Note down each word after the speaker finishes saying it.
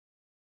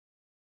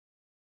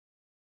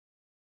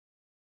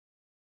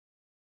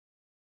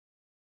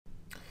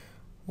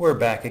We're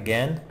back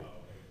again.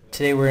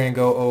 Today we're going to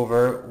go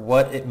over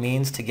what it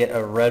means to get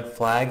a red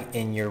flag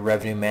in your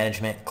revenue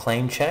management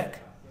claim check.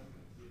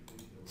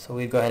 So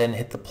we go ahead and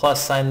hit the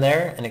plus sign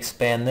there and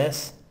expand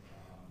this.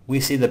 We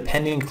see the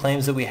pending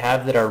claims that we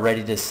have that are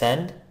ready to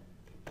send.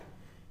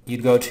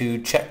 You'd go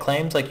to check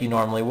claims like you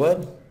normally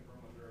would.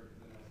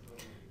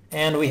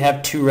 And we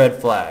have two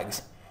red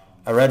flags.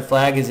 A red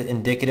flag is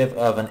indicative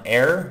of an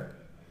error,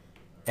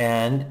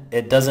 and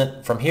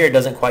from here it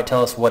doesn't quite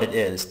tell us what it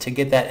is. To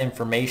get that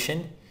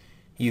information,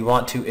 you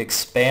want to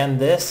expand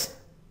this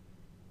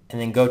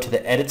and then go to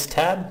the Edits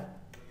tab,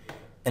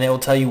 and it will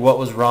tell you what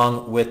was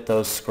wrong with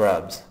those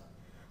scrubs.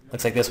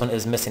 Looks like this one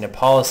is missing a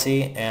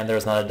policy and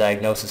there's not a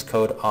diagnosis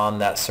code on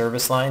that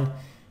service line.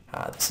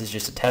 This is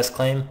just a test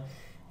claim.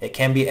 It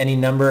can be any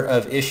number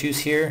of issues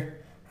here,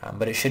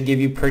 but it should give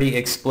you pretty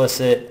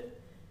explicit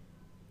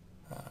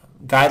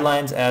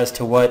guidelines as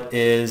to what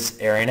is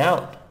airing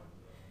out.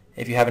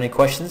 If you have any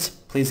questions,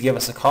 please give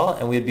us a call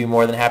and we'd be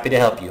more than happy to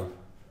help you.